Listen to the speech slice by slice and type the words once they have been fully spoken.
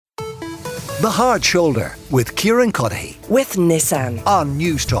The Hard Shoulder with Kieran with Nissan on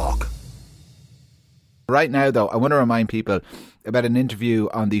News Talk. Right now, though, I want to remind people about an interview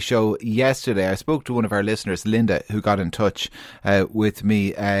on the show yesterday. I spoke to one of our listeners, Linda, who got in touch with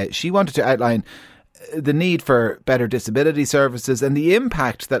me. She wanted to outline the need for better disability services and the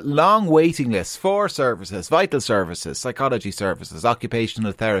impact that long waiting lists for services, vital services, psychology services,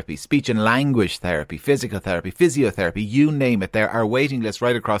 occupational therapy, speech and language therapy, physical therapy, physiotherapy, you name it, there are waiting lists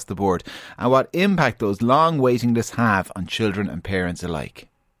right across the board, and what impact those long waiting lists have on children and parents alike.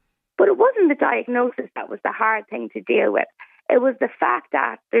 But it wasn't the diagnosis that was the hard thing to deal with. It was the fact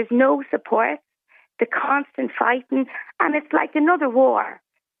that there's no support, the constant fighting, and it's like another war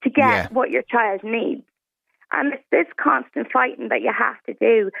to get what your child needs. And it's this constant fighting that you have to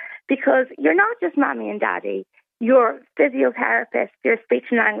do, because you're not just mommy and daddy. You're a physiotherapist, you're a speech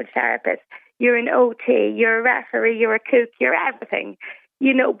and language therapist, you're an OT, you're a referee, you're a cook, you're everything.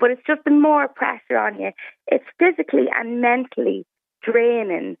 You know, but it's just the more pressure on you. It's physically and mentally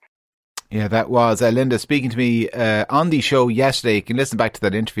draining. Yeah, that was Linda speaking to me on the show yesterday. You can listen back to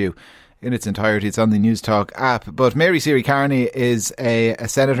that interview in its entirety. It's on the News Talk app. But Mary Seery Kearney is a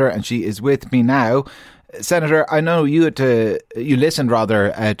senator, and she is with me now. Senator, I know you listened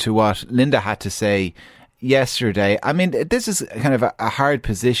to what Linda had to say yesterday. I mean, this is kind of a hard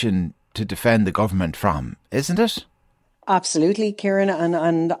position to defend the government from, isn't it? Absolutely, Kieran,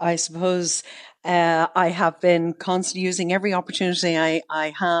 and I suppose I have been constantly using every opportunity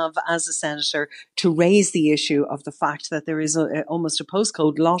I have as a senator to raise the issue of the fact that there is almost a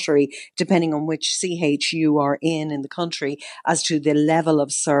postcode lottery, depending on which CH you are in the country, as to the level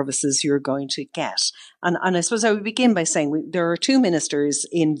of services you're going to get. And I suppose I would begin by saying there are two ministers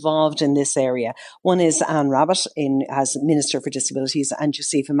involved in this area. One is Anne Rabbitte as Minister for Disabilities, and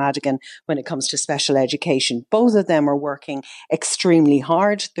Josefa Madigan when it comes to special education. Both of them are working extremely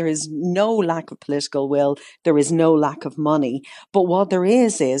hard. There is no lack of political will. There is no lack of money. But what there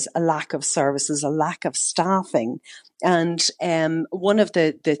is a lack of services, a lack of staffing. And one of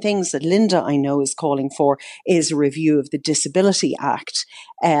the things that Linda, I know, is calling for is a review of the Disability Act,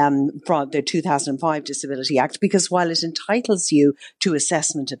 from the 2005 Disability Act, because while it entitles you to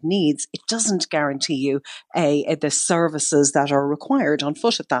assessment of needs, it doesn't guarantee you the services that are required on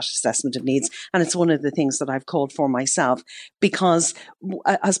foot of that assessment of needs. And it's one of the things that I've called for myself, because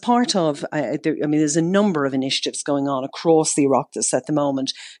as part of, there's a number of initiatives going on across the Oireachtas at the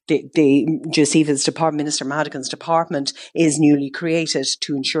moment. Josefa's department, Minister Madigan's department, is newly created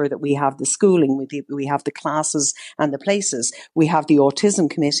to ensure that we have the schooling, we have the classes and the places. We have the autism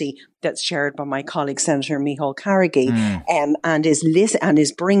committee that's chaired by my colleague Senator Micheál Carrigy, and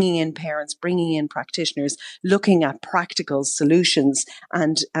is bringing in parents, bringing in practitioners, looking at practical solutions,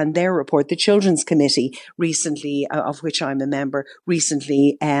 and their report. The Children's Committee recently, of which I'm a member,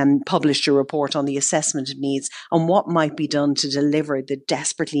 recently published a report on the assessment of needs and what might be done to deliver the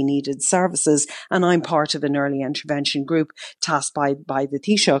desperately needed services. And I'm part of an early intervention group tasked by the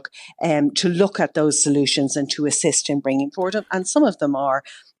Taoiseach to look at those solutions and to assist in bringing forward them. And some of them are,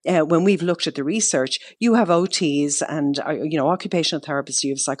 when we've looked at the research, you have OTs and occupational therapists,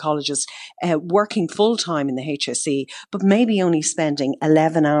 you have psychologists working full time in the HSE, but maybe only spending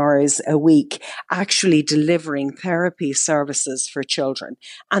 11 hours a week actually delivering therapy services for children,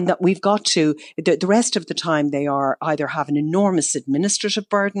 and that we've got to the rest of the time they are either have an enormous administrative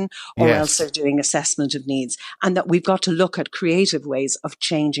burden or else they're doing assessment of needs, and that we've got to look at creative ways of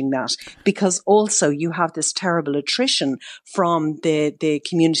changing that, because also you have this terrible attrition from the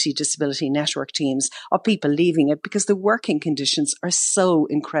community disability network teams of people leaving it because the working conditions are so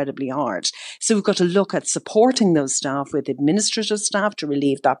incredibly hard. So we've got to look at supporting those staff with administrative staff to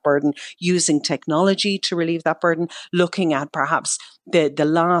relieve that burden, using technology to relieve that burden, looking at perhaps the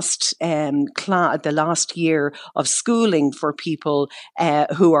last year of schooling for people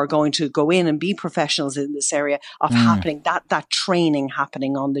who are going to go in and be professionals in this area of happening, that training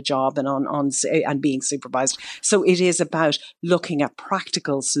happening on the job and and being supervised. So it is about looking at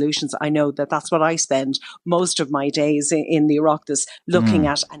practical solutions. I know that's what I spend most of my days in the Oireachtas looking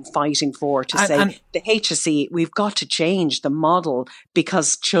at and fighting for, to say the HSE, we've got to change the model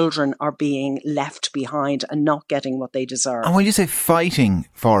because children are being left behind and not getting what they deserve. And when you say fighting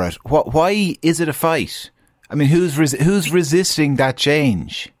for it, why is it a fight? I mean, who's resisting that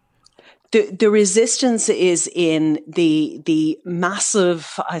change? The resistance is in the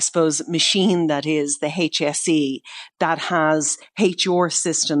massive, I suppose, machine that is the HSE, that has HR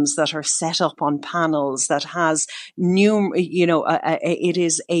systems that are set up on panels, that has it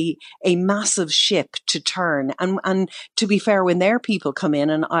is a massive ship to turn. And to be fair, when their people come in,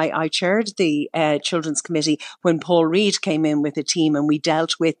 and I chaired the Children's Committee when Paul Reid came in with a team and we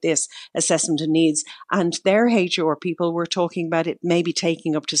dealt with this assessment of needs, and their HR people were talking about it maybe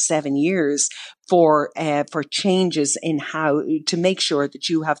taking up to 7 years for changes in how to make sure that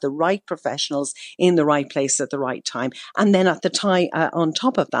you have the right professionals in the right place at the right time. And then at the time, on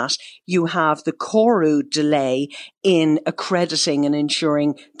top of that, you have the CORU delay in accrediting and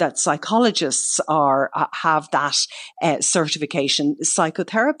ensuring that psychologists have that certification.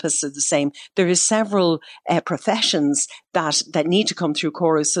 Psychotherapists are the same. There are several professions that need to come through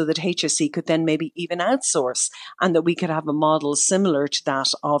CORU so that HSE could then maybe even outsource, and that we could have a model similar to that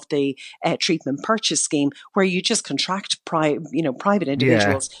of the treatment purchase scheme, where you just contract private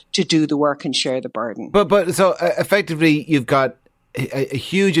individuals to do the work and share the burden. But so effectively, you've got a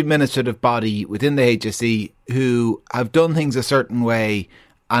huge administrative body within the HSE who have done things a certain way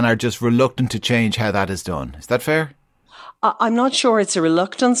and are just reluctant to change how that is done. Is that fair? I'm not sure it's a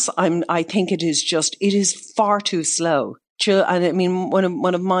reluctance. I think it is far too slow. And I mean,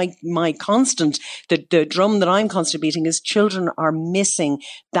 one of my constant, the drum that I'm constantly beating is children are missing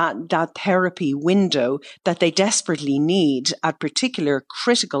that therapy window that they desperately need at particular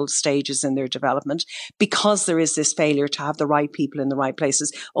critical stages in their development, because there is this failure to have the right people in the right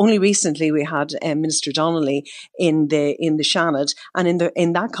places. Only recently we had Minister Donnelly in the Seanad, and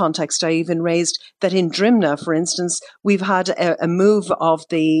in that context I even raised that in Drimna, for instance, we've had a move of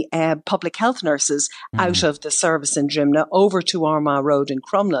the public health nurses out of the service in Drimna over to Armagh Road in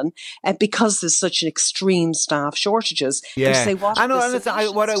Crumlin, because there's such an extreme staff shortages. Yeah, say, I know.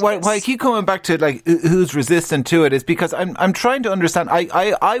 Why I keep coming back to like who's resistant to it is because I'm trying to understand.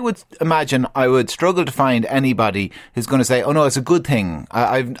 I would imagine I would struggle to find anybody who's going to say, oh no, it's a good thing.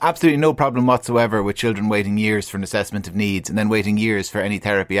 I've absolutely no problem whatsoever with children waiting years for an assessment of needs and then waiting years for any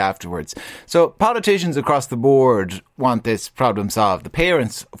therapy afterwards. So politicians across the board want this problem solved. The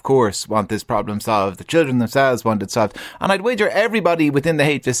parents, of course, want this problem solved. The children themselves want it solved. And I'd wager everybody within the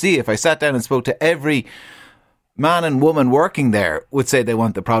HSE, if I sat down and spoke to every man and woman working there, would say they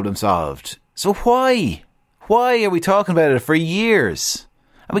want the problem solved. So why? Why are we talking about it for years?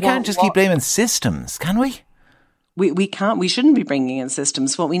 And we can't just keep blaming systems, can we? We can't. We shouldn't be bringing in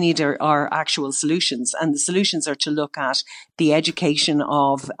systems. What we need are actual solutions, and the solutions are to look at the education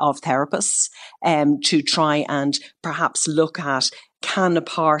of therapists, to try and perhaps look at can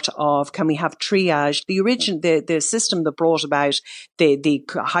we have triage? The system that brought about the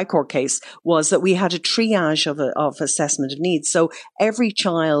High Court case was that we had a triage of assessment of needs. So every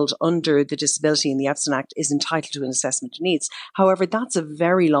child under the Disability in the EFSIN Act is entitled to an assessment of needs. However, that's a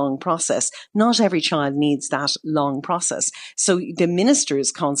very long process. Not every child needs that long process. So the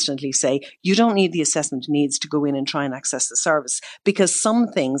ministers constantly say, you don't need the assessment of needs to go in and try and access the service, because some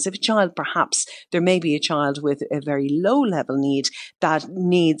things, if a child, perhaps there may be a child with a very low level need that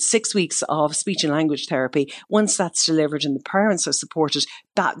needs 6 weeks of speech and language therapy. Once that's delivered and the parents are supported,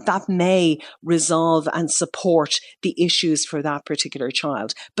 that may resolve and support the issues for that particular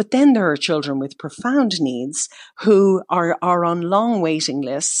child. But then there are children with profound needs who are on long waiting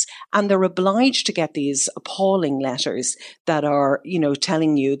lists, and they're obliged to get these appalling letters that are,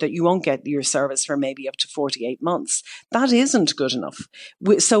 telling you that you won't get your service for maybe up to 48 months. That isn't good enough.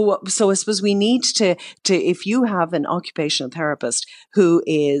 So I suppose we need to if you have an occupational therapist who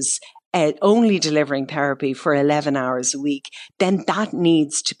is only delivering therapy for 11 hours a week, then that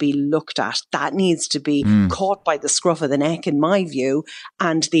needs to be looked at. That needs to be caught by the scruff of the neck, in my view.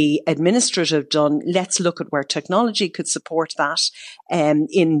 And the administrative let's look at where technology could support that,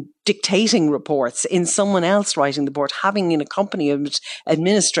 in dictating reports, in someone else writing the report, having an accompaniment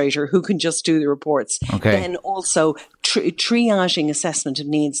administrator who can just do the reports. Okay. Then also triaging assessment of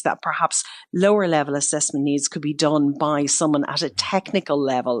needs, that perhaps lower level assessment needs could be done by someone at a technical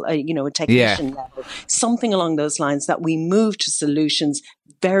level, a technician level, something along those lines, that we move to solutions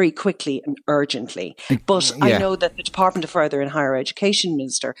very quickly and urgently. But I know that the Department of Further and Higher Education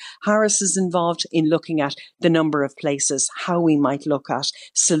Minister Harris is involved in looking at the number of places, how we might look at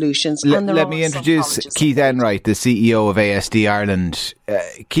solutions. Let me introduce Keith Enright, the CEO of ASD Ireland.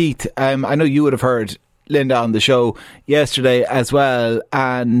 Keith, I know you would have heard Linda on the show yesterday as well,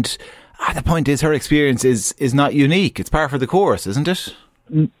 and the point is her experience is not unique. It's par for the course, isn't it?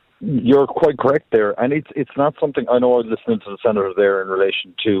 You're quite correct there, and it's not something. I know I was listening to the Senator there in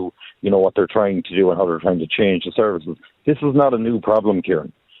relation to what they're trying to do and how they're trying to change the services. This is not a new problem,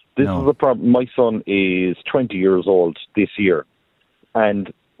 Kieran. This is a problem. My son is 20 years old this year,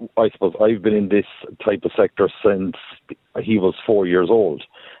 and I suppose I've been in this type of sector since he was 4 years old,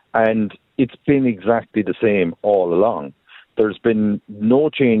 and it's been exactly the same all along. There's been no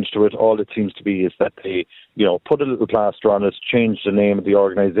change to it. All it seems to be is that they, put a little plaster on it, change the name of the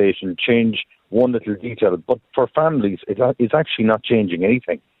organisation, change one little detail. But for families, it's actually not changing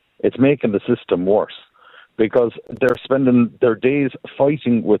anything. It's making the system worse because they're spending their days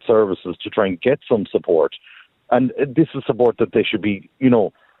fighting with services to try and get some support. And this is support that they should be,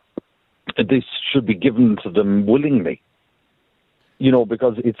 this should be given to them willingly.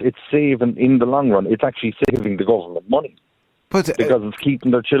 Because it's saving, in the long run, it's actually saving the government money. Because it's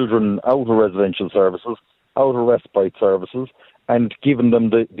keeping their children out of residential services, out of respite services, and giving them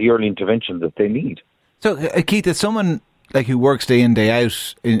the early intervention that they need. So, Keith, as someone like who works day in, day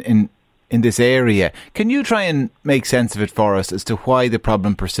out in this area, can you try and make sense of it for us as to why the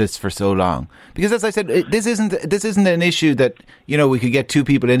problem persists for so long? Because, as I said, this isn't an issue that we could get two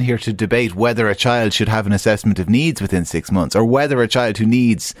people in here to debate whether a child should have an assessment of needs within 6 months or whether a child who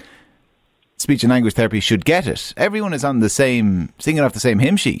needs speech and language therapy should get it. Everyone is on singing off the same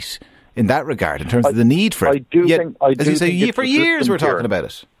hymn sheet in that regard in terms of the need for it. For years we're talking about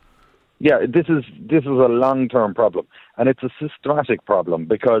it. Yeah, this is a long-term problem, and it's a systematic problem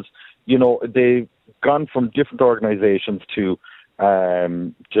because they've gone from different organisations to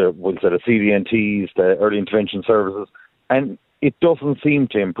the CDNTs, the early intervention services, and it doesn't seem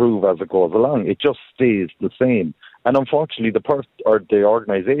to improve as it goes along. It just stays the same. And unfortunately, the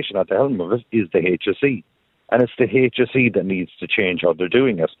organisation at the helm of it is the HSE. And it's the HSE that needs to change how they're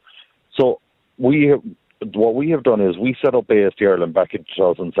doing it. So what we have done is we set up ASD Ireland back in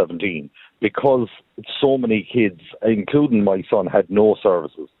 2017 because so many kids, including my son, had no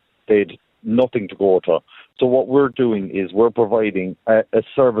services. They'd nothing to go to. So what we're doing is we're providing a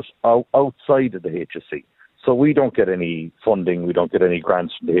service outside of the HSE. So we don't get any funding, we don't get any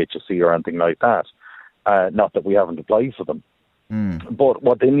grants from the HSE or anything like that. Not that we haven't applied for them. But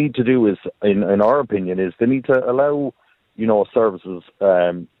what they need to do is, in our opinion, is they need to allow, services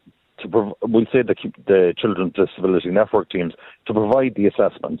we'll say the Children's Disability Network teams to provide the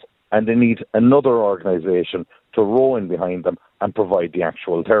assessments, and they need another organisation to row in behind them and provide the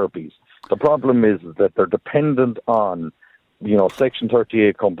actual therapies. The problem is that they're dependent on, Section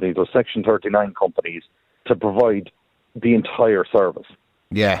 38 companies or Section 39 companies to provide the entire service.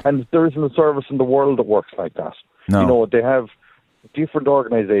 Yeah. And there isn't a service in the world that works like that. No. They have different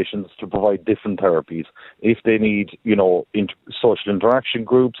organisations to provide different therapies. If they need, social interaction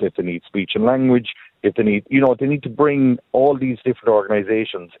groups, if they need speech and language, if they need, they need to bring all these different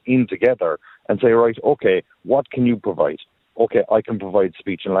organisations in together and say, right, okay, what can you provide? Okay, I can provide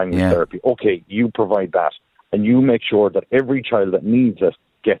speech and language therapy. Okay, you provide that. And you make sure that every child that needs it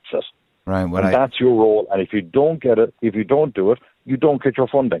gets it. Right. That's your role. And if you don't get it, if you don't do it, you don't get your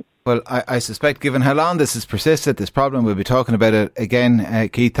funding. Well, I suspect, given how long this has persisted, this problem, we'll be talking about it again.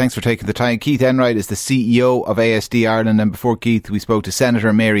 Keith, thanks for taking the time. Keith Enright is the CEO of ASD Ireland, and before Keith, we spoke to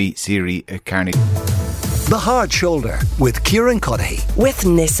Senator Mary Seery at Kearney. The Hard Shoulder with Kieran with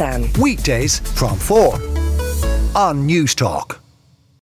Nissan. Weekdays from 4 on News Talk.